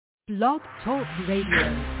Blog Talk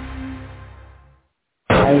Radio.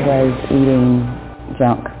 I was eating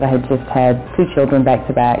junk. I had just had 2 children back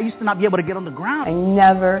to back. I used to not be able to get on the ground. I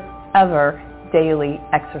never, ever daily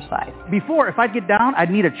exercise. Before, if I'd get down,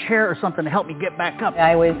 I'd need a chair or something to help me get back up.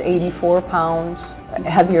 I was 84 pounds,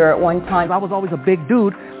 heavier at one time. I was always a big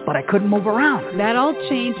dude, but I couldn't move around. That all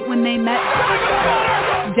changed when they met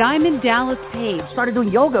Diamond Dallas Page. Started doing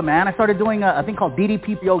yoga, man. I started doing a thing called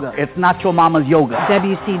DDP yoga. It's not your mama's yoga.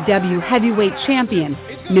 WCW heavyweight champion,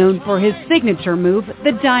 known for his signature move,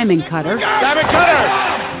 the Diamond Cutter. Diamond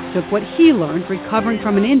Cutter! Took what he learned recovering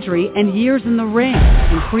from an injury and years in the ring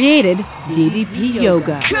and created DDP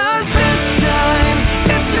Yoga.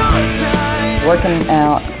 Working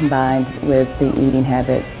out combined with the eating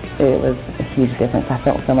habits, it was a huge difference. I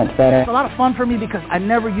felt so much better. It's a lot of fun for me because I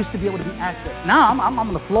never used to be able to be active. Now I'm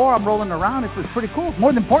on the floor, I'm rolling around. It's pretty cool.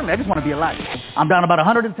 More than importantly, I just want to be alive. I'm down about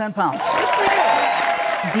 110 pounds.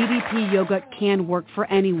 DDP Yoga can work for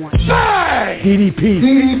anyone.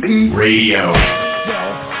 DDP Radio.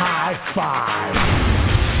 High five.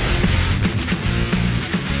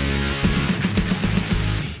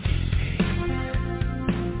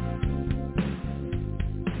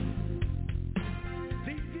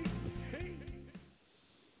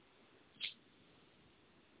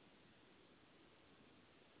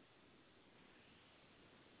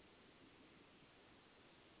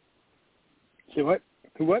 Say what?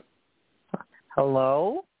 Who what?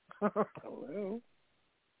 Hello? Hello?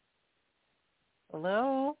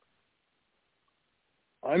 Hello?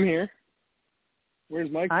 I'm here. Where's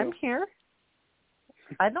Mike? I'm here.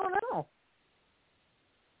 I don't know.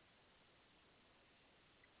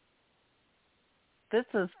 This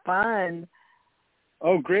is fun.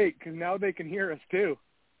 Oh, great, because now they can hear us, too.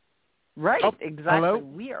 Right, exactly. Hello?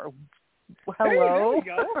 We are... Hey, there Hello? we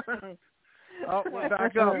go. Oh,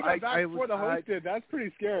 back up. I before the host did. That's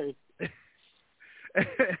pretty scary.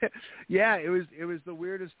 Yeah, it was the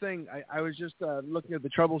weirdest thing. I was just looking at the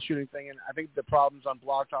troubleshooting thing, and I think the problem's on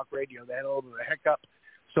Blog Talk Radio. They had a little bit of a hiccup,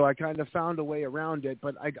 so I kind of found a way around it.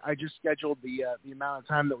 But I just scheduled the amount of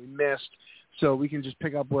time that we missed, so we can just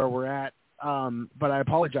pick up where we're at. But I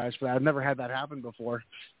apologize for that. I've never had that happen before.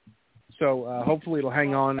 So hopefully it'll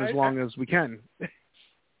hang on as long as we can. Guys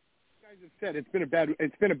have said it's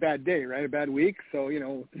been a bad day, right? A bad week. So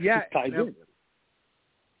Yeah, ties in.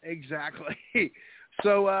 Exactly.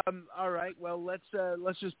 So, all right. Well, let's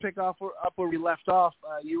just pick up where we left off.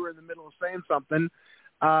 You were in the middle of saying something,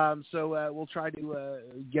 so we'll try to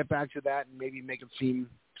get back to that and maybe make it seem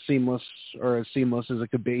seamless or as seamless as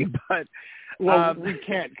it could be. But we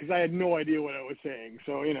can't because I had no idea what I was saying.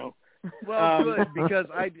 So Well, good, because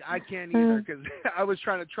I can't either because I was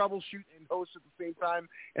trying to troubleshoot and host at the same time,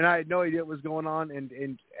 and I had no idea what was going on.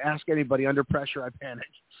 And ask anybody under pressure, I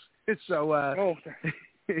panicked. So.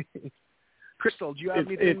 Crystal, do you have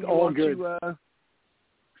anything you want to?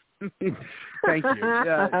 Thank you,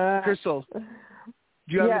 Crystal. Do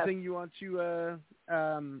you have anything you want to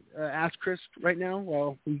ask Chris right now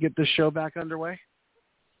while we get this show back underway?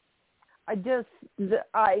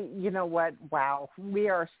 You know what? Wow, we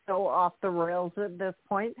are so off the rails at this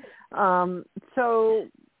point. So,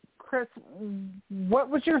 Chris,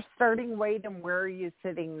 what was your starting weight, and where are you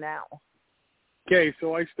sitting now? Okay,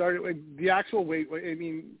 so I started with the actual weight. I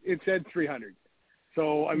mean, it said 300.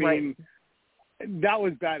 So, I mean, That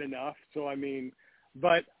was bad enough. So, I mean,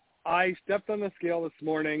 but I stepped on the scale this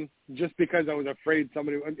morning just because I was afraid I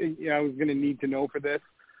was going to need to know for this.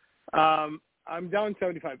 I'm down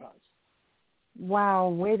 75 pounds. Wow,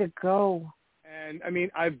 way to go. And, I mean,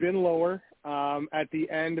 I've been lower. At the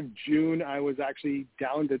end of June, I was actually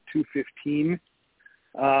down to 215.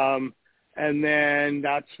 And then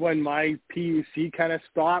that's when my PUC kind of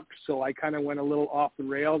stopped, so I kind of went a little off the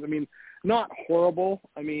rails. I mean, not horrible.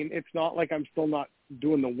 I mean, it's not like I'm still not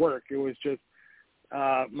doing the work. It was just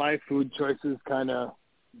my food choices kind of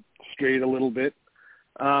strayed a little bit.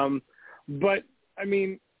 But, I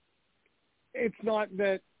mean, it's not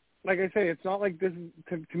that, like I say, it's not like this is,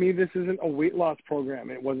 to me, this isn't a weight loss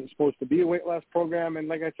program. It wasn't supposed to be a weight loss program. And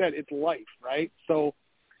like I said, it's life, right? So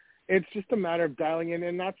it's just a matter of dialing in,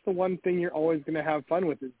 and that's the one thing you're always going to have fun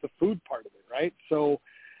with is the food part of it, right? So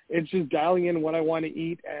it's just dialing in what I want to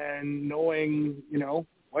eat and knowing,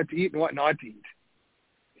 what to eat and what not to eat.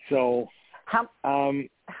 So how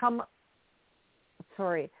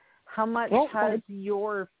much has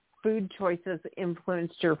your food choices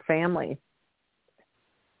influenced your family?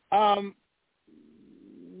 You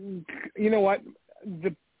know what?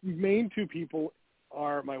 The main 2 people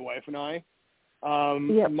are my wife and I.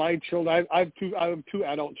 My children, I have 2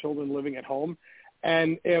 adult children living at home,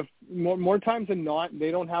 and if more times than not,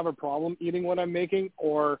 they don't have a problem eating what I'm making,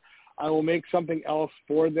 or I will make something else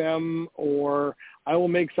for them, or I will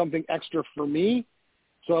make something extra for me.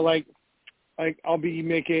 So like I'll be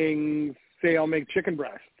making, say I'll make chicken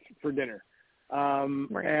breasts for dinner.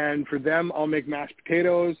 Right. And for them, I'll make mashed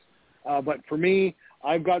potatoes. But for me,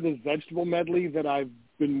 I've got this vegetable medley that I've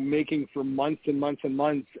been making for months and months and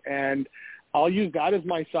months, and I'll use that as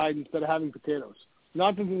my side instead of having potatoes.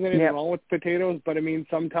 Not that there's anything wrong with potatoes, but I mean,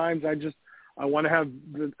 sometimes I want to have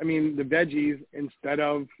the veggies instead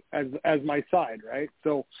of as my side, right?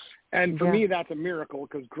 So, and for me, that's a miracle,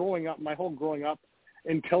 because my whole growing up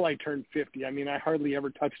until I turned 50, I mean, I hardly ever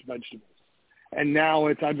touched vegetables. And now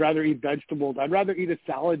I'd rather eat vegetables. I'd rather eat a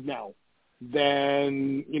salad now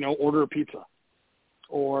than, order a pizza.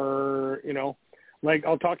 Or, like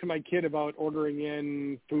I'll talk to my kid about ordering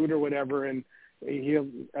in food or whatever, and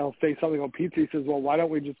I'll say something about pizza. He says, well, why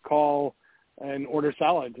don't we just call and order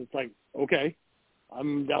salads? It's like, okay,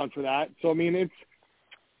 I'm down for that. So, I mean,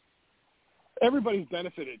 everybody's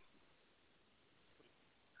benefited.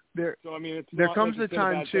 There it's comes a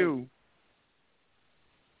time too.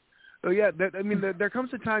 Oh yeah, there comes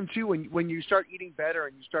a time too when you start eating better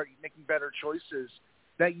and you start making better choices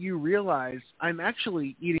that you realize I'm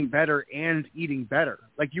actually eating better and eating better.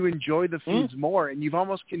 Like, you enjoy the foods more, and you've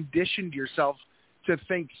almost conditioned yourself to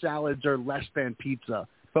think salads are less than pizza.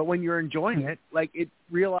 But when you're enjoying it, like, it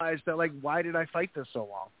realized that, like, why did I fight this so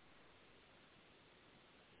long?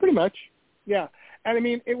 Pretty much, yeah. And I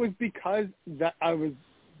mean, it was because that I was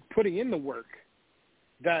putting in the work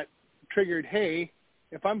that triggered, hey,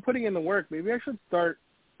 if I'm putting in the work, maybe I should start.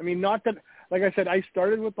 I mean, not that, like I said, I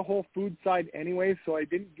started with the whole food side anyway, so I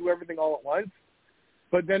didn't do everything all at once.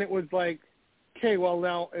 But then it was like, okay, well,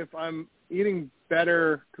 now if I'm eating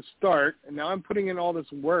better to start, and now I'm putting in all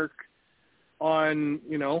this work on,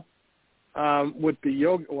 with the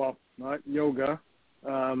yoga, well, not yoga,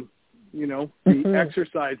 the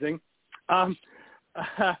exercising, I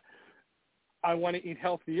want to eat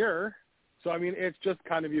healthier. So, I mean, it's just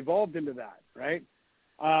kind of evolved into that, right?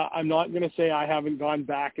 I'm not going to say I haven't gone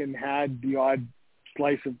back and had the odd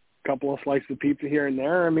couple of slices of pizza here and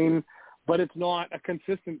there. I mean, but it's not a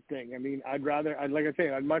consistent thing. I mean, I'd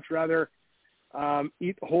much rather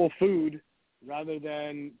eat whole food rather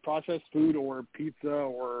than processed food or pizza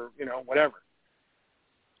or, whatever.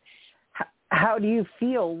 How do you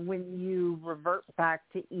feel when you revert back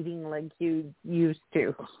to eating like you used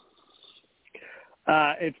to?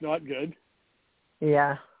 It's not good.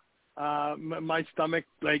 Yeah. My stomach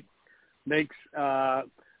makes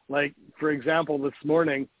for example, this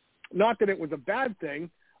morning, not that it was a bad thing,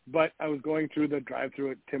 but I was going through the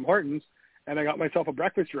drive-thru at Tim Hortons, and I got myself a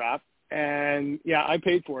breakfast wrap, and I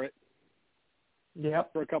paid for it.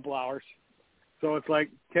 Yep. For a couple hours. So it's like,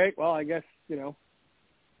 okay, well, I guess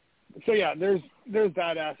So yeah, there's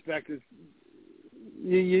that aspect. Is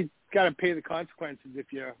you got to pay the consequences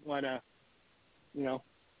if you want to,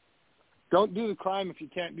 Don't do the crime if you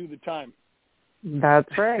can't do the time.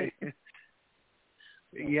 That's right.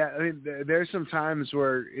 Yeah, I mean, there's some times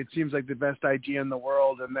where it seems like the best idea in the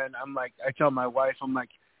world, and then I tell my wife, I'm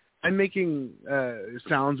making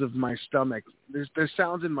sounds of my stomach. There's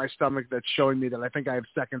sounds in my stomach that's showing me that I think I have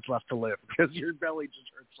seconds left to live because your belly just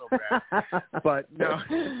hurts so bad. But no,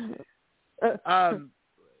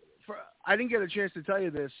 I didn't get a chance to tell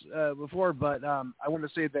you this before, but I want to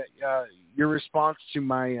say that your response to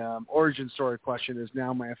my origin story question is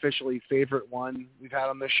now my officially favorite one we've had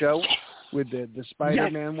on the show, with the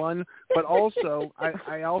Spider-Man one. But also,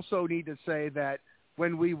 I also need to say that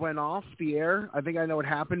when we went off the air, I think I know what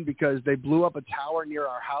happened, because they blew up a tower near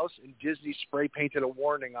our house and Disney spray painted a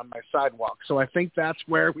warning on my sidewalk. So I think that's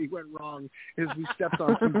where we went wrong, is we stepped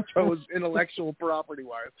on some toes intellectual property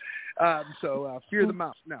wires. So fear the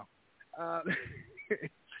mouse. No.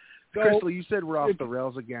 Crystal, you said we're off the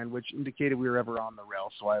rails again, which indicated we were ever on the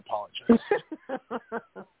rails, so I apologize.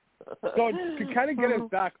 So to kind of get us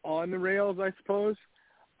back on the rails, I suppose,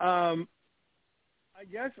 I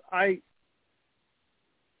guess I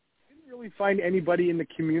didn't really find anybody in the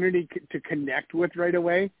community to connect with right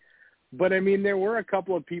away. But, I mean, there were a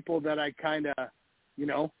couple of people that I kind of,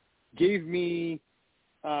 gave me,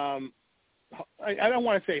 I don't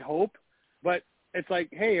want to say hope, but it's like,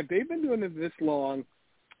 hey, if they've been doing it this long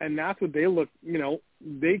and that's what they look,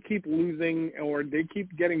 they keep losing or they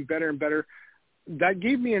keep getting better and better, that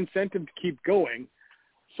gave me incentive to keep going.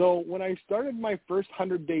 So when I started my first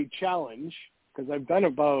 100-day challenge, because I've done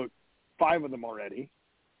about 5 of them already.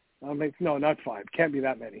 No, not 5. Can't be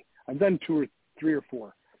that many. I've done 2 or 3 or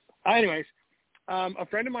 4. Anyways, a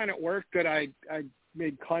friend of mine at work that I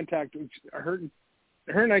made contact with, her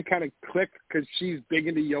and I kind of clicked because she's big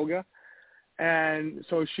into yoga. And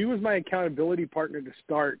so she was my accountability partner to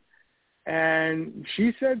start. And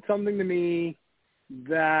she said something to me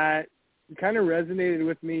that kind of resonated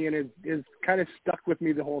with me, and it is kind of stuck with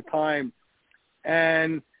me the whole time.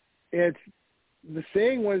 And the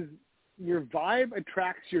saying was, your vibe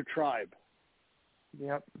attracts your tribe.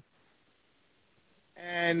 Yep.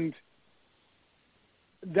 And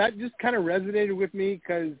that just kind of resonated with me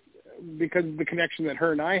because of the connection that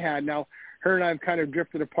her and I had. Now, her and I have kind of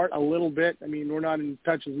drifted apart a little bit. I mean, we're not in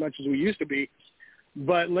touch as much as we used to be.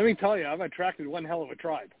 But let me tell you, I've attracted one hell of a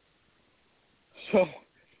tribe. So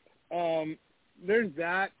there's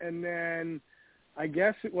that. And then I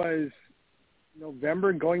guess it was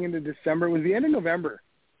November going into December. It was the end of November.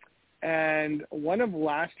 And one of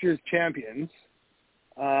last year's champions,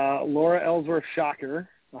 Laura Ellsworth-Shacker,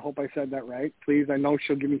 I hope I said that right. Please, I know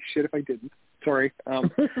she'll give me shit if I didn't. Sorry.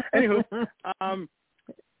 Anywho,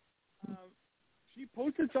 she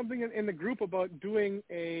posted something in the group about doing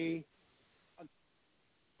a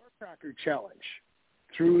Firecracker challenge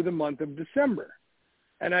through the month of December.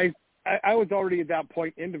 And I was already at that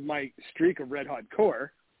point into my streak of Red Hot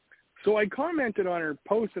Core. So I commented on her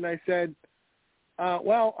post and I said,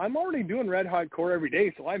 well, I'm already doing Red Hot Core every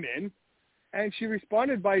day, so I'm in. And she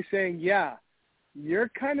responded by saying, yeah, you're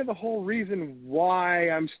kind of the whole reason why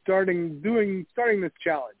I'm starting this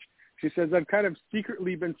challenge. She says, I've kind of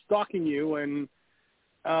secretly been stalking you, and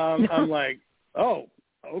I'm like, oh,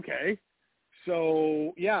 okay.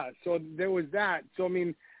 So, yeah, so there was that. So, I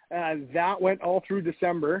mean, that went all through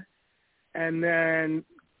December, and then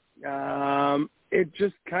it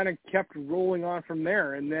just kind of kept rolling on from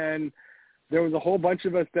there. And then there was a whole bunch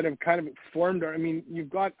of us that have kind of formed you've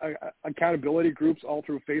got accountability groups all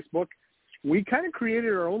through Facebook. We kind of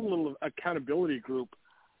created our own little accountability group.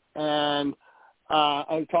 And I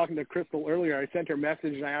was talking to Crystal earlier. I sent her a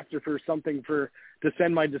message and I asked her for something to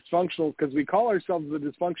send my dysfunctional, because we call ourselves the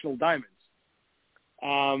Dysfunctional Diamonds.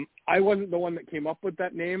 I wasn't the one that came up with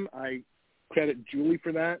that name. I credit Julie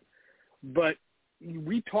for that. But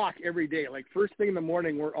we talk every day. Like first thing in the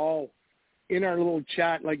morning, we're all in our little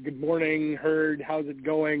chat, like good morning, Herd, how's it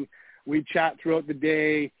going? We chat throughout the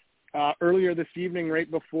day. Earlier this evening, right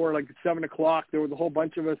before like 7 o'clock, there was a whole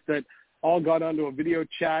bunch of us that all got onto a video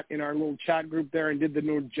chat in our little chat group there and did the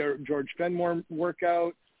new George Fenmore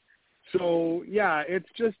workout. So, yeah, it's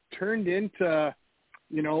just turned into,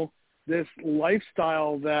 this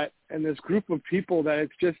lifestyle and this group of people that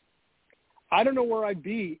it's just, I don't know where I'd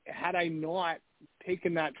be had I not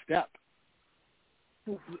taken that step.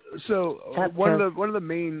 So one of the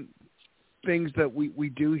main things that we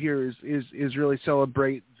do here is really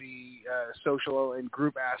celebrate the social and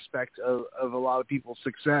group aspect of a lot of people's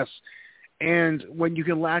success. And when you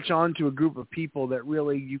can latch on to a group of people that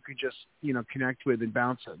really you could just, connect with and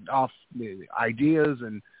bounce off ideas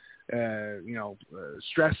and,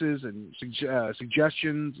 stresses and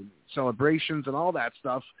suggestions and celebrations and all that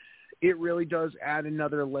stuff, it really does add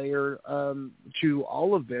another layer to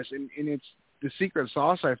all of this. And it's the secret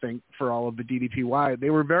sauce, I think, for all of the DDPY.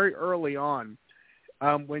 They were very early on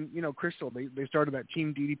when, Crystal, they started that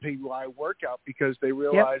Team DDPY workout because they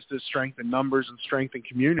realized the strength in numbers and strength in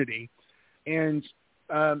community. And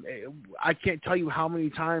I can't tell you how many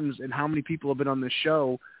times and how many people have been on this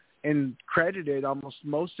show and credited almost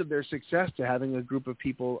most of their success to having a group of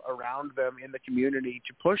people around them in the community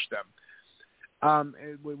to push them.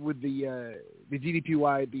 With the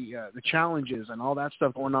DDPY, the challenges and all that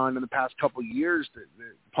stuff going on in the past couple of years, the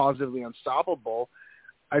Positively Unstoppable,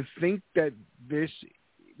 I think that this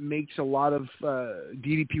makes a lot of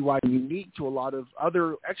DDPY unique to a lot of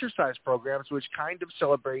other exercise programs, which kind of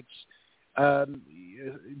celebrates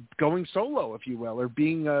going solo, if you will, or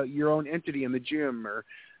being your own entity in the gym. Or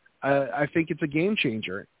I think it's a game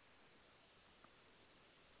changer.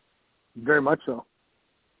 Very much so.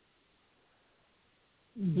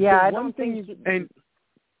 Yeah, I don't think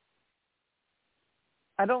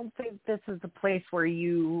this is a place where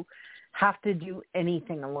you have to do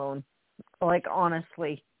anything alone. Like,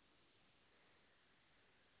 honestly.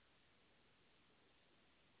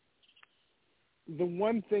 The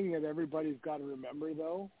one thing that everybody's got to remember,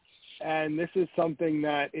 though, and this is something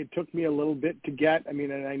that it took me a little bit to get,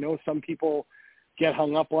 and I know some people get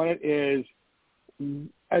hung up on it, is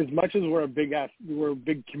as much as we're a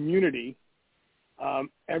big community,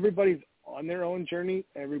 everybody's on their own journey.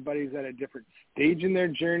 Everybody's at a different stage in their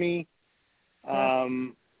journey.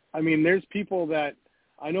 There's people that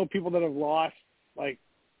I know, people that have lost, like,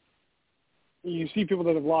 you see people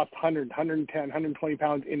that have lost 100, 110, 120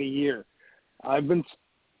 pounds in a year. I'm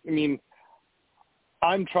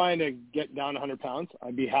trying to get down 100 pounds.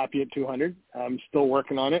 I'd be happy at 200. I'm still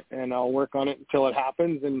working on it, and I'll work on it until it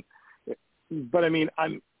happens. But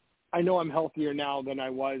I'm I know I'm healthier now than I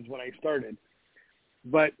was when I started.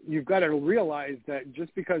 But you've got to realize that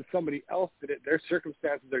just because somebody else did it, their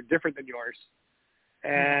circumstances are different than yours.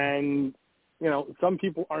 And, you know, some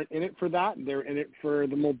people aren't in it for that. They're in it for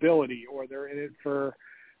the mobility, or they're in it for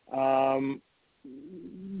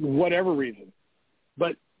whatever reason.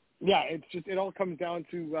 But, yeah, it's just, it all comes down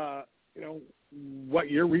to, you know, what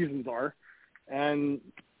your reasons are and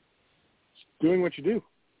doing what you do.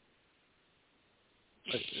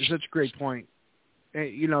 Such a great point.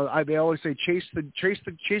 You know, they always say chase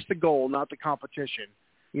the goal, not the competition.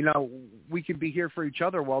 You know, we can be here for each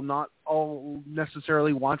other while not all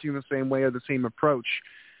necessarily wanting the same way or the same approach.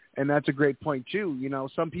 And that's a great point too. You know,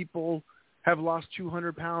 some people have lost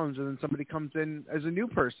 200 pounds and then somebody comes in as a new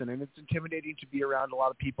person, and it's intimidating to be around a lot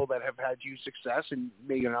of people that have had huge success, and,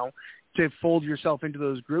 you know, to fold yourself into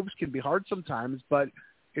those groups can be hard sometimes. But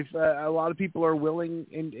if a lot of people are willing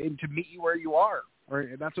and to meet you where you are, or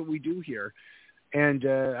that's what we do here. And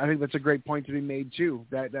I think that's a great point to be made, too,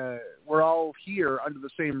 that we're all here under the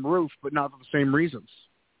same roof, but not for the same reasons.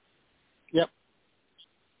 Yep.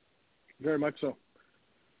 Very much so.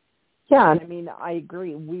 Yeah, and I mean, I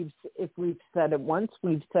agree. If we've said it once,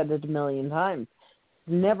 we've said it a million times.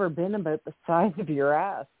 It's never been about the size of your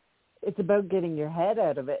ass. It's about getting your head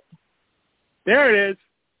out of it. There it is.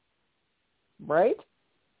 Right?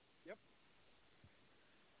 Yep.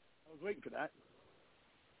 I was waiting for that.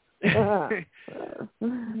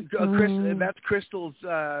 Chris, that's Crystal's.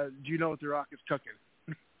 Do you know what the rock is cooking?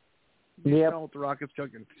 Do you know what the rock is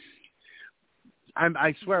cooking?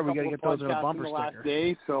 I swear we got to get those in a bumper sticker. Last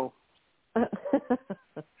day, so.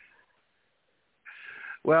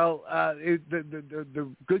 Well, the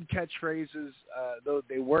good catchphrases, though,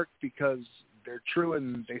 they work because they're true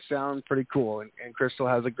and they sound pretty cool. And Crystal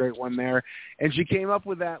has a great one there, and she came up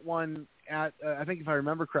with that one at I think, if I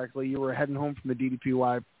remember correctly, you were heading home from the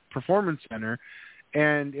DDPY Performance Center,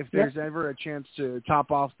 and if there's ever a chance to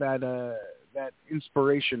top off that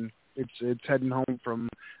inspiration, it's heading home from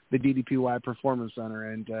the DDPY Performance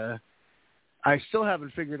Center, and I still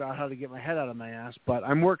haven't figured out how to get my head out of my ass, but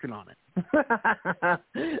I'm working on it.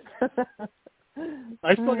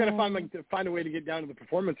 I still got to find a way to get down to the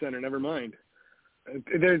Performance Center. Never mind.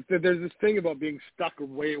 There's this thing about being stuck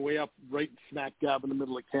way up, right smack dab in the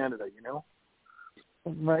middle of Canada, you know?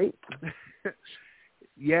 Right.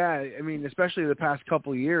 Yeah, I mean, especially the past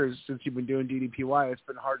couple of years since you've been doing DDPY, it's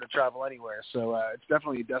been hard to travel anywhere. So it's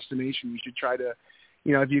definitely a destination you should try to,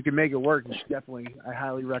 you know, if you can make it work, you should definitely, I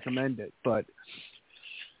highly recommend it. But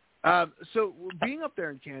so being up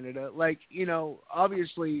there in Canada, like, you know,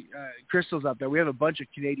 obviously Crystal's up there. We have a bunch of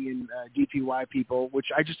Canadian DPY people, which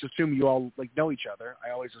I just assume you all, like, know each other.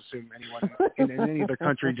 I always assume anyone in any other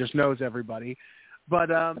country just knows everybody. But,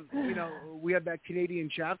 you know, we have that Canadian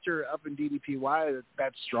chapter up in DDPY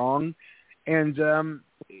that's strong. And,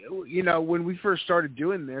 you know, when we first started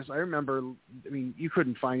doing this, I remember, I mean, you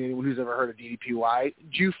couldn't find anyone who's ever heard of DDPY.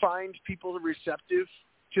 Do you find people receptive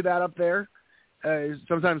to that up there?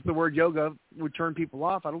 Sometimes the word yoga would turn people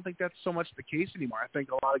off. I don't think that's so much the case anymore. I think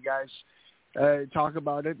a lot of guys talk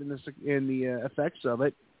about it and the effects of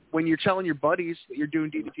it. When you're telling your buddies that you're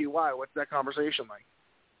doing DDPY, what's that conversation like?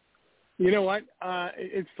 You know what?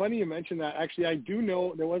 It's funny you mentioned that. Actually, I do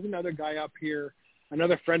know there was another guy up here,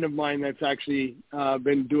 another friend of mine that's actually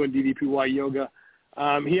been doing DDPY yoga.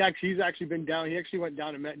 He's actually been down. He actually went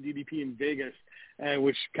down and met DDP in Vegas,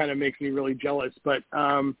 which kind of makes me really jealous. But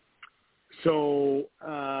so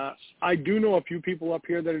I do know a few people up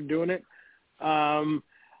here that are doing it.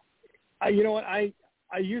 You know what? I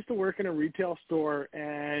used to work in a retail store,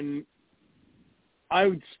 and I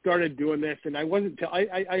started doing this, and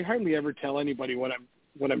I hardly ever tell anybody what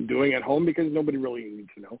I'm doing at home because nobody really needs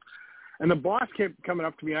to know. And the boss kept coming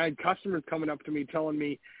up to me. I had customers coming up to me telling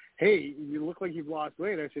me, "Hey, you look like you've lost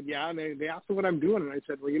weight." I said, "Yeah." And they asked me what I'm doing, and I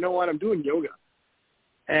said, "Well, you know what? I'm doing yoga."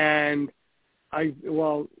 And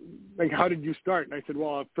like, how did you start? And I said,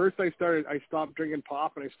 well, at first I stopped drinking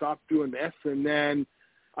pop and I stopped doing this, and then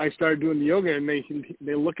I started doing the yoga, and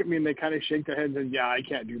they look at me and they kind of shake their heads and say, yeah, I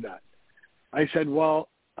can't do that. I said, well,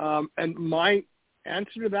 and my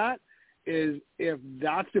answer to that is, if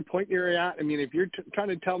that's the point you're at, I mean, if you're trying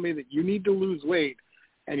to tell me that you need to lose weight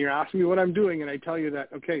and you're asking me what I'm doing, and I tell you that,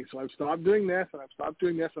 okay, so I've stopped doing this and I've stopped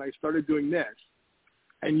doing this and I started doing this,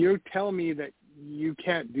 and you tell me that you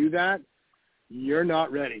can't do that, you're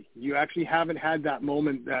not ready. You actually haven't had that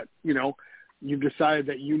moment that, you know, you've decided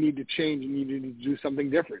that you need to change and you need to do something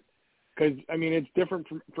different. Because, I mean, it's different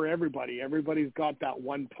for everybody. Everybody's got that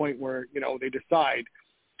one point where, you know, they decide,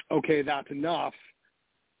 okay, that's enough.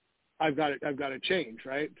 I've got to change,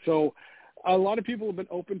 right? So a lot of people have been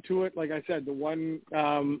open to it. Like I said, the one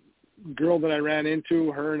girl that I ran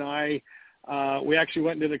into, her and I, we actually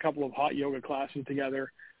went and did a couple of hot yoga classes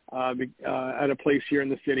together at a place here in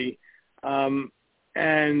the city.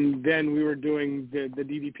 And then we were doing the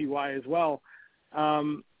DDPY as well.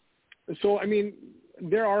 So, I mean,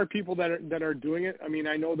 there are people that are doing it. I mean,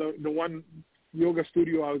 I know the one yoga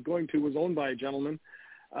studio I was going to was owned by a gentleman.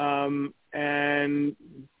 And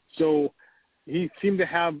so he seemed to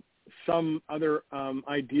have some other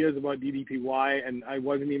ideas about DDPY, and I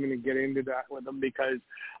wasn't even going to get into that with him because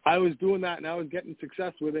I was doing that and I was getting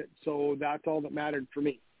success with it. So that's all that mattered for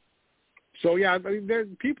me. So yeah, I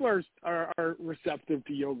mean, people are receptive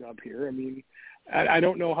to yoga up here. I mean, I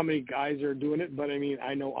don't know how many guys are doing it, but I mean,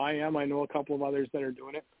 I know I am. I know a couple of others that are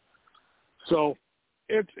doing it. So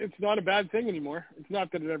it's not a bad thing anymore. It's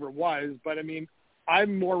not that it ever was, but I mean,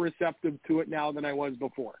 I'm more receptive to it now than I was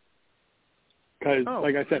before. Because,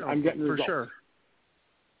 like I said, I'm getting results. For sure.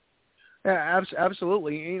 Yeah,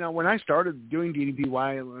 absolutely. You know, when I started doing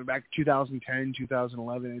DDPY back in 2010,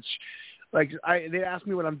 2011, it's like they asked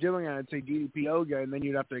me what I'm doing, and I'd say DDP yoga, and then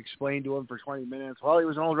you'd have to explain to them for 20 minutes. Well, he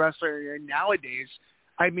was an old wrestler. And nowadays,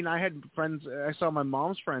 I mean, I had friends. I saw my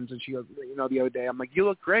mom's friends, and she goes, you know, the other day, I'm like, you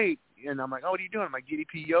look great. And I'm like, oh, what are you doing? I'm like,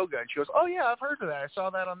 DDP yoga. And she goes, oh, yeah, I've heard of that. I saw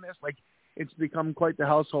that on this. Like, it's become quite the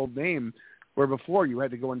household name, where before you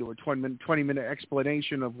had to go into a 20-minute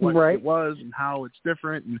explanation of what it was and how it's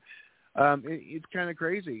different. And it's kind of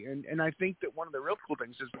crazy. And I think that one of the real cool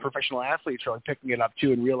things is professional athletes are picking it up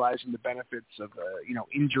too and realizing the benefits of, you know,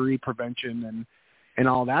 injury prevention and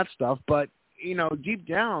all that stuff. But, you know, deep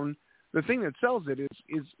down, the thing that sells it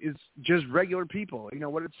is just regular people. You know,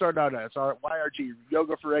 what it started out as, YRG,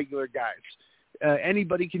 yoga for regular guys.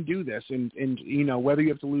 Anybody can do this. And, you know, whether you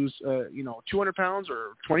have to lose, 200 pounds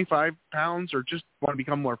or 25 pounds or just want to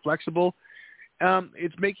become more flexible,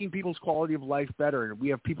 it's making people's quality of life better. We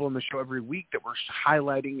have people on the show every week that we're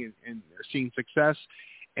highlighting and seeing success.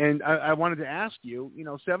 And I wanted to ask you, you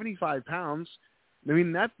know, 75 pounds, I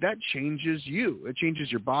mean, that changes you. It changes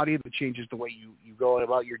your body. It changes the way you go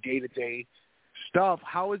about your day-to-day stuff.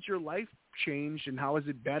 How has your life changed, and how is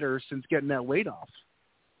it better since getting that weight off?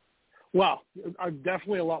 Well, I'm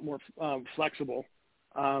definitely a lot more flexible.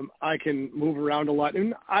 I can move around a lot,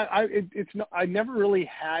 and I never really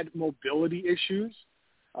had mobility issues.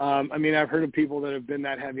 I mean, I've heard of people that have been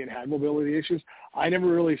that heavy and had mobility issues. I never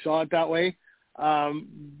really saw it that way,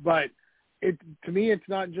 but to me, it's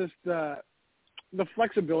not just the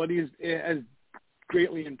flexibility has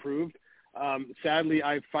greatly improved. Sadly,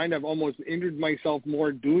 I find I've almost injured myself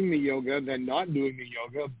more doing the yoga than not doing the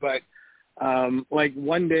yoga. But like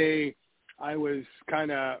one day, I was kind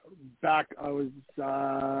of back.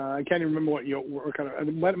 I can't even remember what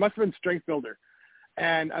it must have been strength builder.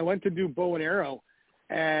 And I went to do bow and arrow,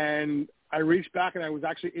 and I reached back and I was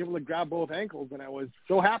actually able to grab both ankles, and I was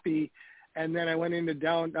so happy. And then I went into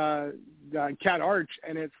down cat arch,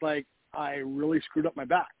 and it's like I really screwed up my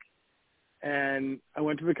back. And I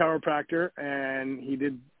went to the chiropractor, and he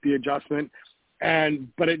did the adjustment.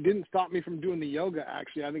 But it didn't stop me from doing the yoga,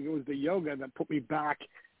 actually. I think it was the yoga that put me back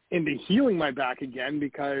into healing my back again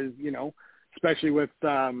because, you know, especially with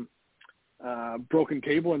broken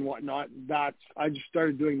cable and whatnot, I just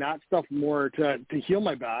started doing that stuff more to heal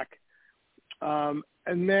my back.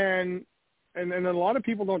 And then a lot of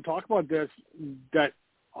people don't talk about this that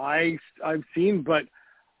I've seen, but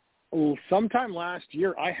sometime last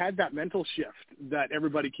year I had that mental shift that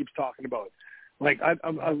everybody keeps talking about. Like I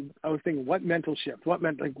was thinking, what mental shift? What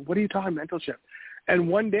are you talking mental shift? And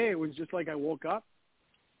one day it was just like I woke up,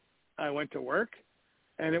 I went to work,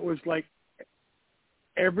 and it was like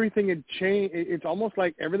everything had changed. It's almost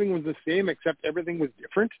like everything was the same except everything was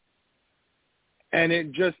different. And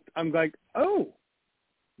I'm like, oh,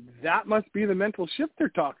 that must be the mental shift they're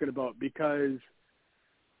talking about because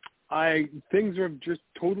things are just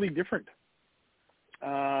totally different.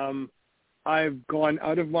 I've gone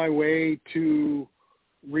out of my way to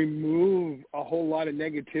remove a whole lot of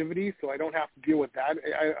negativity so I don't have to deal with that.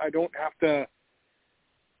 I don't have to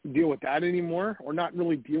deal with that anymore, or not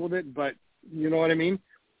really deal with it, but you know what I mean?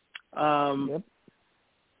 Yep.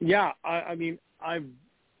 Yeah, I mean, I'm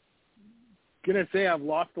going to say I've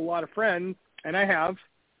lost a lot of friends, and I have,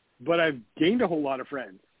 but I've gained a whole lot of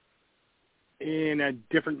friends in a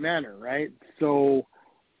different manner, right? So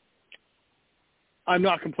I'm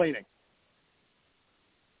not complaining.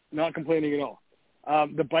 Not complaining at all.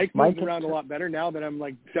 The bike moves around a lot better now that I'm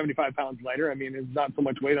like 75 pounds lighter. I mean, there's not so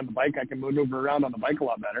much weight on the bike. I can maneuver around on the bike a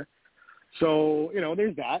lot better. So, you know,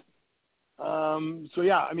 there's that. So,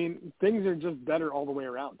 yeah, I mean, things are just better all the way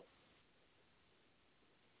around.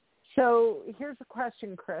 So here's a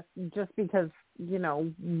question, Kris, just because, you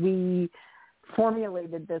know, we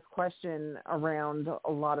formulated this question around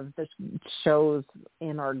a lot of the shows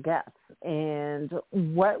and our guests. And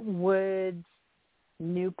what would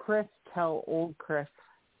new Kris tell old Kris?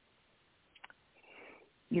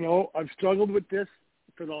 You know, I've struggled with this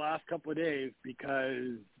for the last couple of days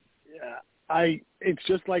because it's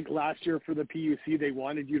just like last year for the PUC, they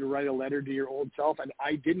wanted you to write a letter to your old self, and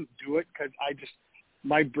I didn't do it because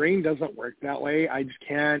my brain doesn't work that way. I just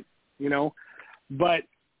can't, you know. But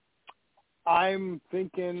I'm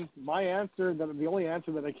thinking the only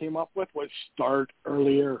answer that I came up with was start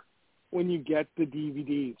earlier when you get the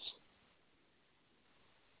DVDs.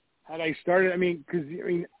 Had I started, because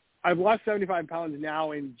I've lost 75 pounds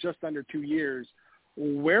now in just under 2 years.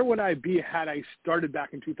 Where would I be had I started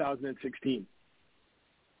back in 2016?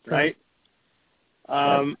 Right?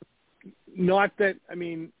 Not that,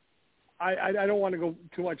 I don't want to go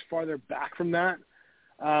too much farther back from that.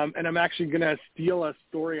 And I'm actually going to steal a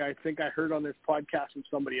story I think I heard on this podcast from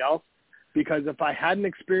somebody else, because if I hadn't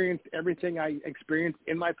experienced everything I experienced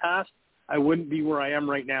in my past, I wouldn't be where I am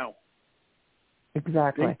right now.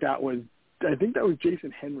 Exactly. I think that was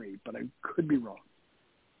Jason Henry, but I could be wrong.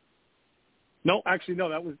 No, actually, no,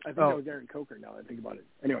 that was Aaron Coker now that I think about it.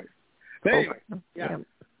 Anyways. Yeah.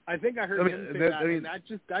 I think I heard him say that, and that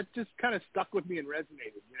just kind of stuck with me and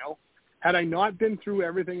resonated, you know. Had I not been through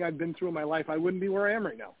everything I've been through in my life, I wouldn't be where I am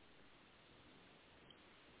right now.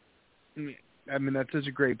 That's such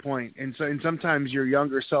a great point. And sometimes your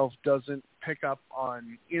younger self doesn't pick up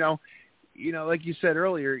on, like you said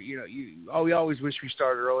earlier, we always wish we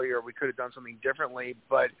started earlier. We could have done something differently.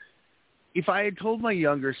 But if I had told my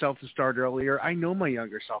younger self to start earlier, I know my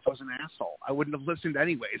younger self was an asshole. I wouldn't have listened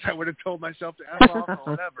anyways. I would have told myself to F off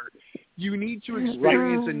or whatever. You need to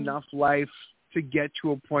experience enough life to get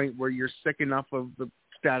to a point where you're sick enough of the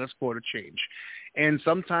status quo to change. And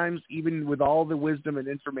sometimes, even with all the wisdom and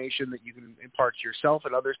information that you can impart to yourself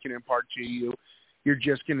and others can impart to you, you're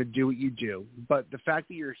just going to do what you do. But the fact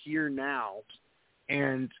that you're here now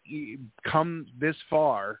and you come this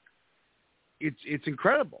far, it's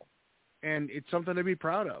incredible. And it's something to be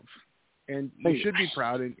proud of. And you should be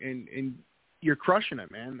proud, and you're crushing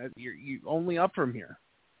it, man. You're only up from here.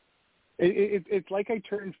 It's like I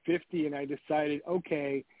turned 50 and I decided,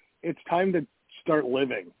 okay, it's time to start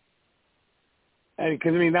living. And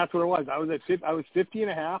because that's what it was. I was 50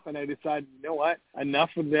 and a half, and I decided, you know what?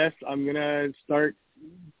 Enough of this. I'm gonna start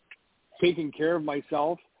taking care of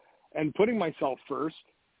myself and putting myself first.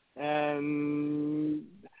 And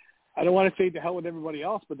I don't want to say to hell with everybody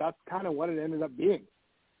else, but that's kind of what it ended up being.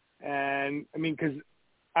 And because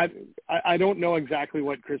I don't know exactly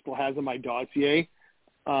what Crystal has in my dossier.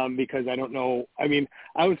 Because I don't know. I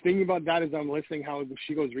was thinking about that as I'm listening, how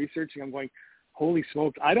she goes researching. I'm going, holy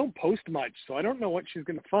smokes, I don't post much, so I don't know what she's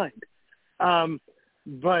going to find.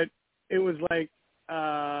 But it was like,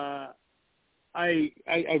 damn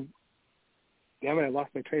it, I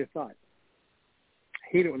lost my train of thought. I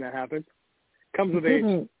hate it when that happens. Comes with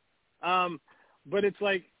age. But it's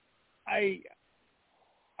like, I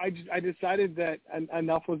decided that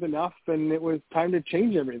enough was enough, and it was time to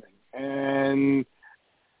change everything. And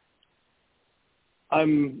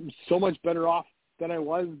I'm so much better off than I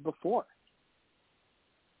was before.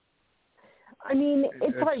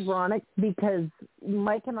 It's ironic because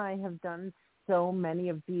Mike and I have done so many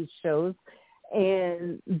of these shows,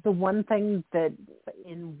 and the one thing that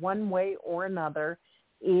in one way or another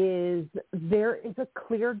is there is a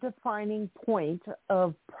clear defining point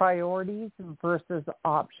of priorities versus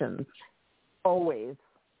options. Always.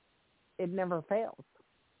 It never fails.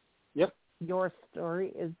 Yep. Your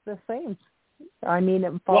story is the same.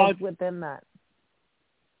 It falls within that.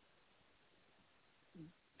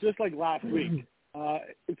 Just like last week.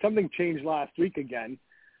 Something changed last week again.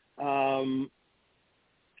 I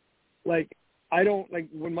don't,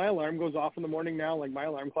 when my alarm goes off in the morning now, my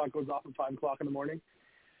alarm clock goes off at 5 o'clock in the morning,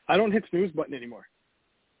 I don't hit snooze button anymore.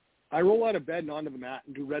 I roll out of bed and onto the mat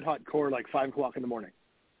and do red hot core 5 o'clock in the morning.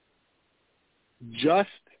 Just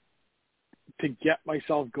to get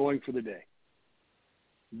myself going for the day.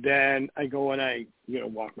 Then I go and I,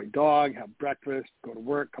 walk my dog, have breakfast, go to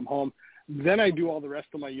work, come home. Then I do all the rest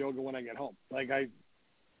of my yoga when I get home.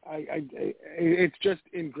 It's just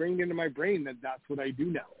ingrained into my brain that that's what I do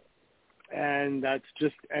now. And that's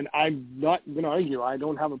just, and I'm not going to argue. I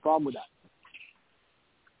don't have a problem with that.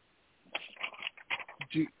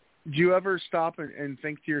 Do you ever stop and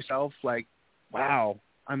think to yourself, wow,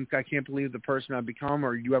 I can't believe the person I've become?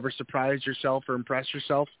 Or you ever surprise yourself or impress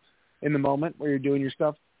yourself in the moment where you're doing your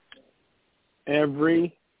stuff?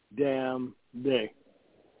 Every damn day.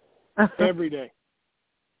 Every day.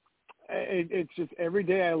 It's just every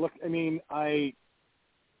day I look,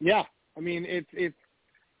 I mean, it's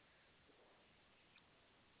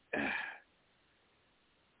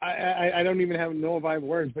I don't even know if I have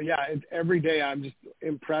words, but yeah, it's every day I'm just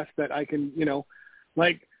impressed that I can,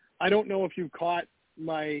 like, I don't know if you've caught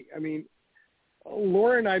Laura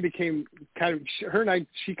and I became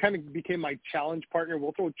she kind of became my challenge partner.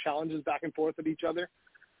 We'll throw challenges back and forth at each other.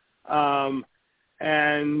 I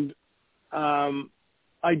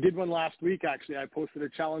did one last week, actually. I posted a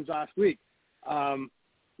challenge last week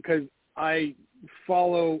because I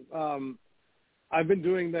follow I've been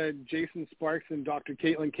doing the Jason Sparks and Dr.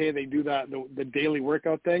 Caitlin Kay. They do the daily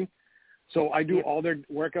workout thing. So I do all their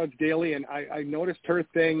workouts daily, and I noticed her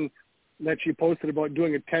thing that she posted about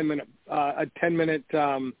doing a 10-minute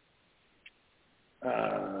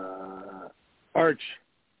arch,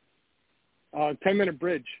 10-minute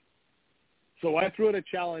bridge. So I threw out a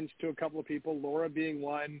challenge to a couple of people, Laura being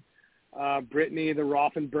one, Brittany, the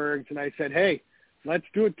Rothenbergs, and I said, hey, let's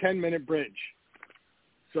do a 10-minute bridge.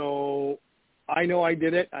 So I know I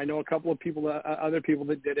did it. I know a couple of people, other people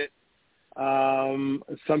that did it.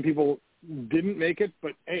 Some people didn't make it,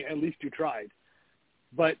 but hey, at least you tried.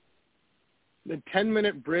 But the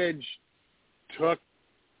 10-minute bridge took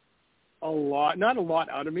not a lot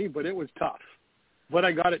out of me, but it was tough. But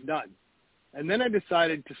I got it done. And then I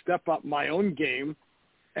decided to step up my own game,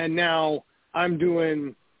 and now I'm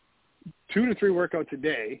doing 2 to 3 workouts a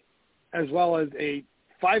day, as well as a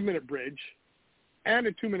 5-minute bridge and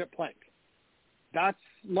a 2-minute plank. That's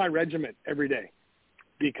my regiment every day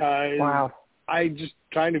because I just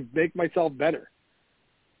trying to make myself better.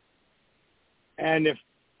 And if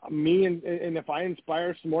if I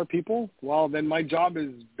inspire some more people, well, then my job is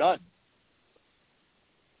done.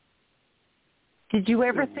 Did you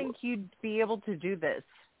ever think you'd be able to do this?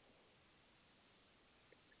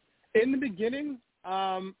 In the beginning,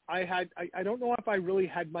 I don't know if I really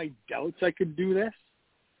had my doubts I could do this.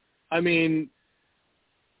 I mean,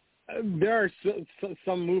 there are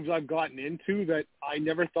some moves I've gotten into that I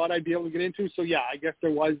never thought I'd be able to get into. So, yeah, I guess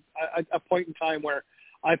there was a point in time where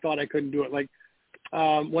I thought I couldn't do it. Like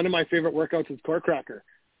one of my favorite workouts is Core Cracker.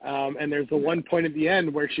 And there's the one point at the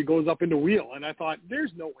end where she goes up into wheel. And I thought,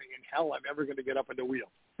 there's no way in hell I'm ever going to get up into wheel.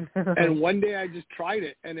 And one day I just tried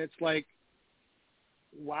it, and it's like,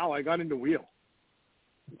 wow, I got into wheel.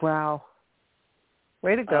 Wow.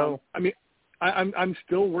 Way to go. I mean, I'm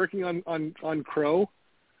still working on crow,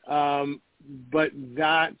 but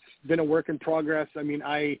that's been a work in progress. I mean,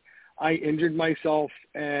 I injured myself,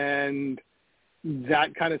 and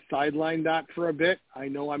that kind of sidelined that for a bit. I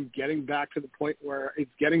know I'm getting back to the point where it's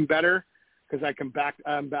getting better because I'm back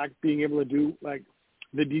being able to do like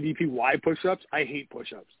the DDP Y push-ups. I hate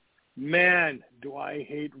push-ups. Man, do I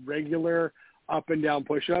hate regular up and down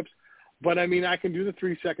push-ups. But I mean, I can do the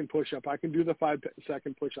 3-second push-up. I can do the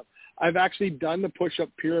 5-second push-up. I've actually done the push-up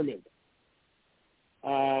pyramid.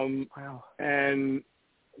 Wow. And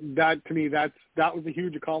that to me, that was a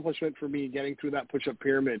huge accomplishment for me, getting through that push-up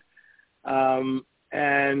pyramid.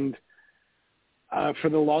 And for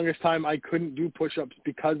the longest time, I couldn't do push-ups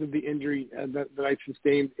because of the injury that I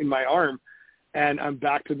sustained in my arm. And I'm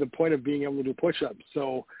back to the point of being able to do push-ups.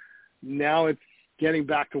 So now it's getting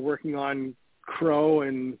back to working on crow,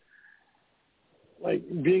 and like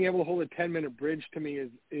being able to hold a 10-minute bridge to me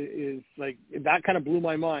is like, that kind of blew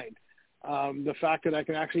my mind. The fact that I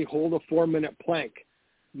can actually hold a 4-minute plank,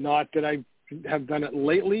 not that I have done it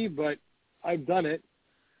lately, but I've done it.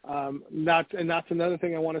 That's another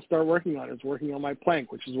thing I want to start working on, is working on my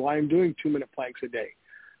plank, which is why I'm doing 2-minute planks a day.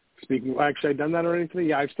 Actually, I've done that already today.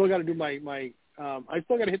 Yeah, I've still got to do I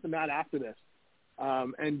still got to hit the mat after this,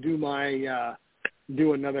 and do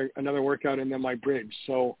do another workout and then my bridge.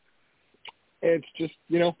 So it's just,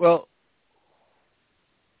 Well,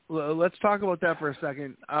 let's talk about that for a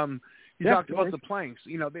second. You talked about the planks.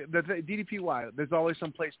 The DDPY, there's always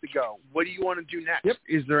some place to go. What do you want to do next? Yep.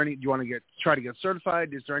 Is there do you want to try to get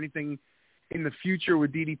certified? Is there anything in the future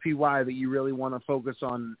with DDPY that you really want to focus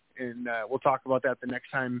on? And we'll talk about that the next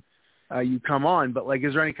time you come on. But like,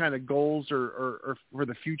 is there any kind of goals or for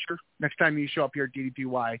the future? Next time you show up here at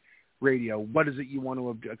DDPY Radio, what is it you want to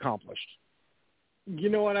have accomplished? You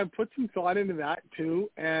know what? I've put some thought into that too.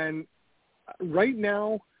 And right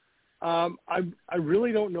now, I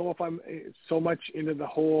really don't know if I'm so much into the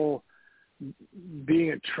whole being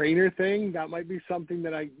a trainer thing. That might be something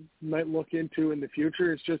that I might look into in the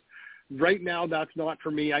future. It's just right now that's not for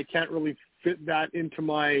me. I can't really fit that into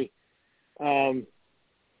my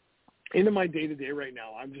day-to-day right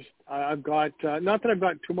now. I've got not that I've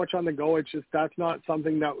got too much on the go. It's just that's not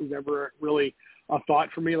something that was ever really a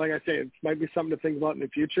thought for me. Like I say, it might be something to think about in the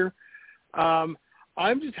future.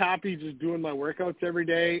 I'm just happy just doing my workouts every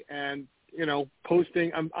day and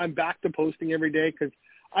posting. I'm back to posting every day because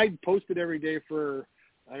I posted every day for,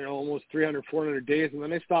 I don't know, almost 300, 400 days, and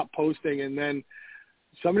then I stopped posting, and then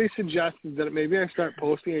somebody suggested that maybe I start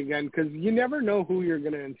posting again because you never know who you're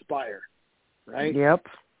going to inspire, right? Yep.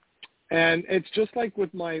 And it's just like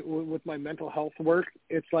with my mental health work.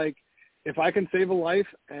 It's like if I can save a life,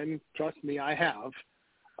 and trust me, I have,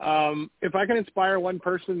 if I can inspire one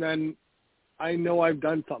person, then I know I've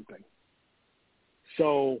done something.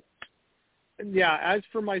 So, yeah, as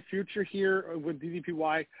for my future here with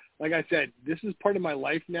DDPY, like I said, this is part of my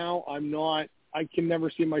life now. I can never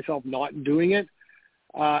see myself not doing it.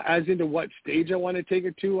 As into what stage I want to take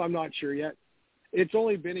it to, I'm not sure yet. It's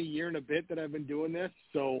only been a year and a bit that I've been doing this,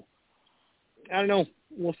 so I don't know.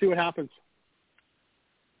 We'll see what happens.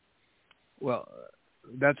 Well,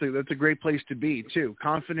 that's a great place to be too.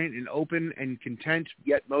 Confident and open and content,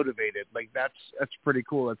 yet motivated. Like that's pretty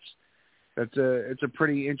cool. It's a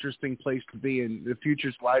pretty interesting place to be, and the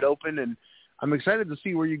future's wide open. And I'm excited to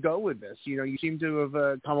see where you go with this. You seem to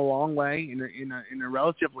have come a long way in a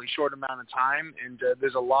relatively short amount of time, and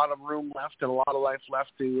there's a lot of room left and a lot of life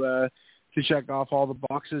left to check off all the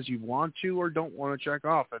boxes you want to or don't want to check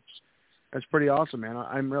off. That's pretty awesome, man.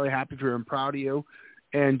 I'm really happy for you and proud of you,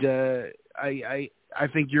 and I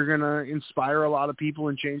think you're gonna inspire a lot of people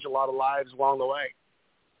and change a lot of lives along the way.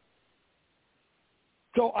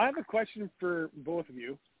 So I have a question for both of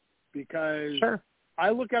you because Sure.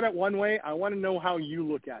 I look at it one way. I want to know how you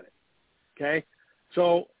look at it. Okay?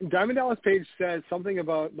 So Diamond Dallas Page says something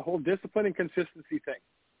about the whole discipline and consistency thing.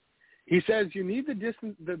 He says you need the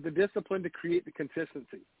discipline to create the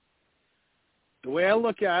consistency. The way I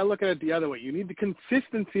look at it the other way. You need the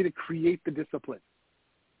consistency to create the discipline.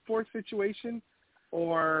 For a situation,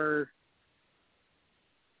 or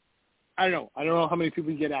I don't know how many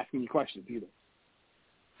people you get asking you questions either.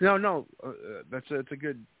 No, that's a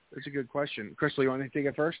good question. Crystal, you want to take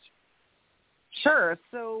it first? Sure.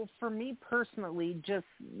 So for me personally, just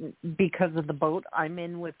because of the boat I'm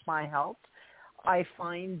in with my health, I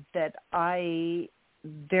find that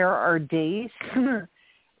there are days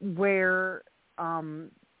where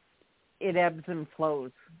it ebbs and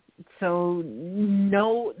flows. So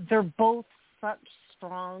no, they're both such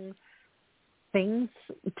strong things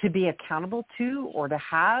to be accountable to or to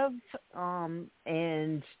have,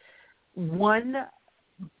 and one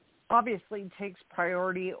obviously takes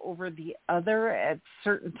priority over the other at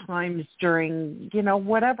certain times during,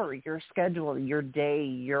 whatever, your schedule, your day,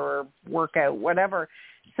 your workout, whatever.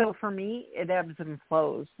 So for me, it ebbs and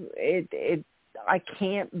flows. I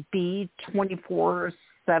can't be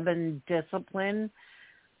 24/7 disciplined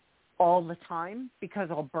all the time because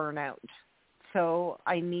I'll burn out. So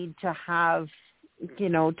I need to have,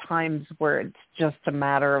 times where it's just a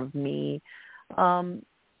matter of me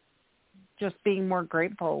just being more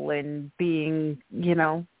grateful and being,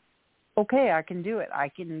 okay, I can do it. I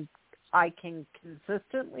can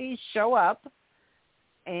consistently show up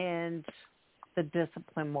and the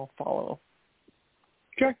discipline will follow.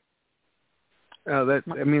 Okay. That's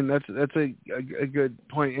a good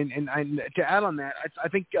point. And to add on that, I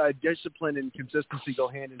think discipline and consistency go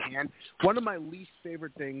hand in hand. One of my least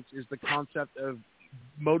favorite things is the concept of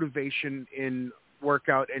motivation in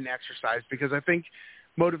workout and exercise, because I think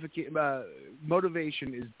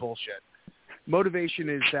motivation is bullshit. Motivation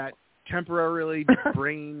is that temporarily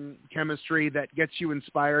brain chemistry that gets you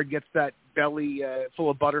inspired, gets that belly full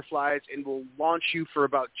of butterflies, and will launch you for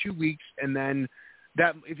about 2 weeks, and then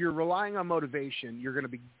that if you're relying on motivation, you're going to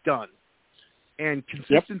be done. And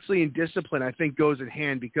consistency and discipline, I think, goes in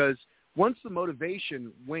hand, because once the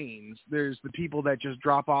motivation wanes, there's the people that just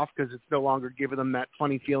drop off because it's no longer giving them that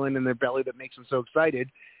funny feeling in their belly that makes them so excited.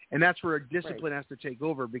 And that's where a discipline has to take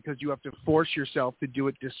over, because you have to force yourself to do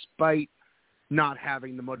it despite not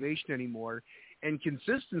having the motivation anymore. And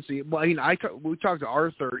consistency, well, we talked to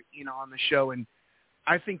Arthur, on the show, and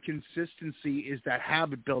I think consistency is that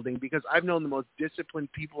habit building, because I've known the most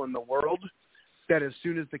disciplined people in the world that as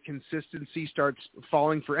soon as the consistency starts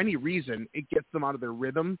falling for any reason, it gets them out of their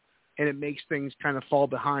rhythm and it makes things kind of fall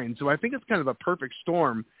behind. So I think it's kind of a perfect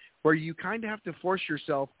storm where you kind of have to force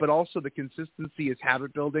yourself, but also the consistency is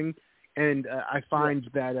habit building. And I find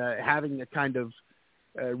that having a kind of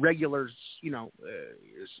regular,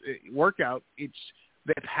 workout, it's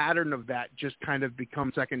the pattern of that just kind of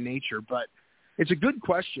becomes second nature. But it's a good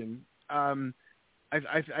question, and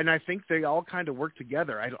I think they all kind of work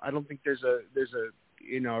together. I don't think there's a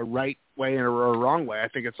a right way or a wrong way. I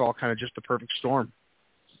think it's all kind of just the perfect storm.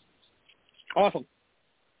 Awesome.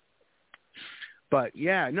 But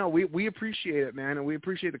yeah, no, we appreciate it, man, and we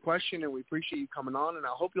appreciate the question, and we appreciate you coming on, and I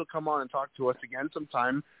hope you'll come on and talk to us again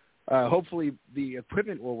sometime Hopefully the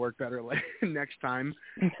equipment will work better next time.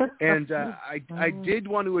 And I did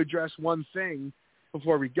want to address one thing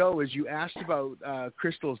before we go, is you asked about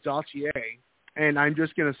Crystal's dossier, and I'm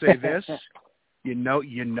just going to say this: you know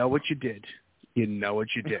what you did. You know what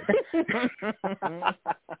you did.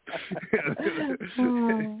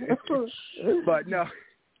 But no,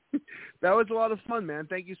 that was a lot of fun, man.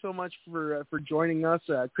 Thank you so much for joining us,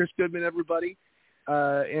 Kris Goodman, everybody.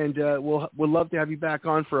 And we'll love to have you back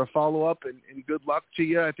on for a follow-up, and good luck to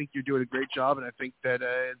you. I think you're doing a great job, and I think that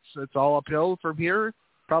it's all uphill from here.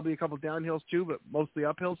 Probably a couple downhills too, but mostly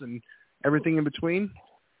uphills and everything in between.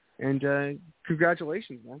 And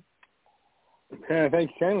congratulations, man. Yeah,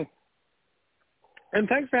 thanks, Kenny. And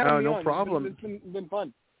thanks for having me on. No problem. It's been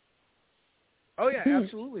fun. Oh, yeah,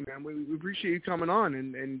 absolutely, man. We appreciate you coming on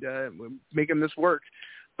and making this work.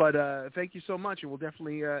 But thank you so much, and we'll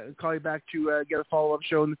definitely call you back to get a follow-up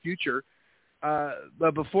show in the future.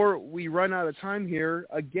 But before we run out of time here,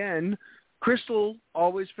 again, Crystal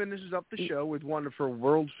always finishes up the show with one of her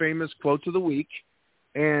world-famous quotes of the week.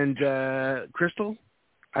 And, Crystal,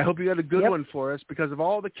 I hope you got a good one for us, because of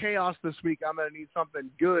all the chaos this week, I'm going to need something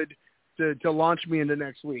good to launch me into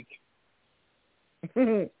next week.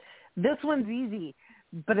 This one's easy,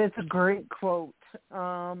 but it's a great quote.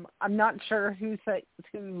 I'm not sure who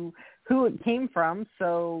it came from,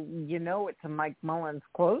 so it's a Mike Mullins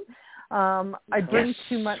quote. I bring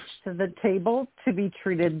too much to the table to be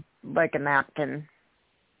treated like a napkin.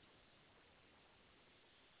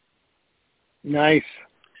 Nice.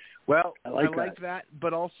 Well, I like that,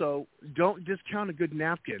 but also don't discount a good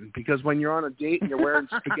napkin, because when you're on a date and you're wearing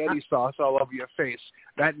spaghetti sauce all over your face,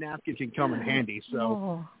 that napkin can come in handy. So,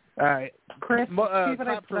 all right, Kris,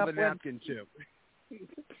 clap for the napkin too.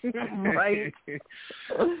 Right.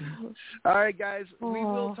 All right, guys, we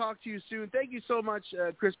will talk to you soon. Thank you so much,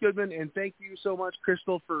 Kris Goodman, and thank you so much,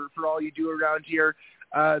 Crystal, for all you do around here.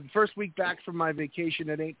 The first week back from my vacation,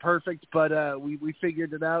 it ain't perfect, but we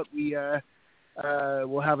figured it out.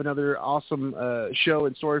 We'll have another awesome show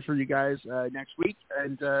in store for you guys next week.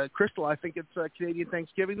 And Crystal, I think it's Canadian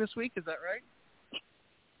Thanksgiving this week. Is that right?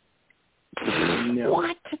 No.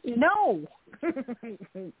 What? No.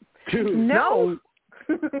 Dude, no.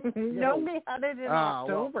 No, they had it in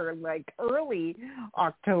October, like early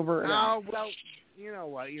October. Oh, well, you know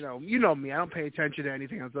what? You know me. I don't pay attention to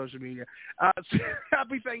anything on social media. So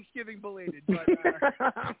happy Thanksgiving belated. But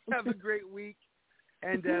have a great week.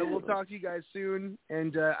 And we'll talk to you guys soon.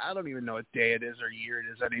 And I don't even know what day it is or year it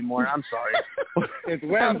is anymore. I'm sorry. It's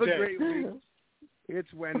Wednesday. Have a great week.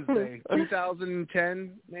 It's Wednesday.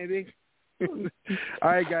 2010, maybe. All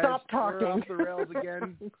right, guys. Stop talking. We're off the rails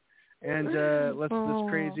again. And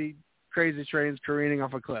this crazy train's careening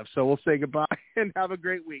off a cliff. So we'll say goodbye and have a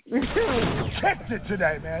great week. Checked it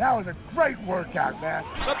today, man. That was a great workout, man.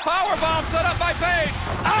 The power bomb set up by Page.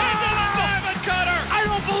 Into the Diamond Cutter. I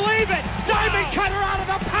don't believe it. Diamond Cutter out of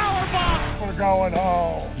the power bomb. We're going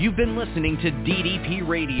home. You've been listening to DDP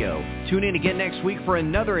Radio. Tune in again next week for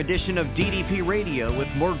another edition of DDP Radio with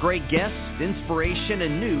more great guests, inspiration,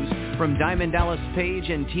 and news from Diamond Dallas Page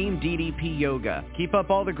and Team DDP Yoga. Keep up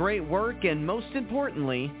all the great work, and most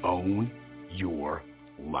importantly, own your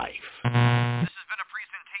life. This has been a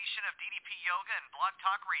presentation of DDP Yoga and Blog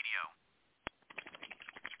Talk Radio.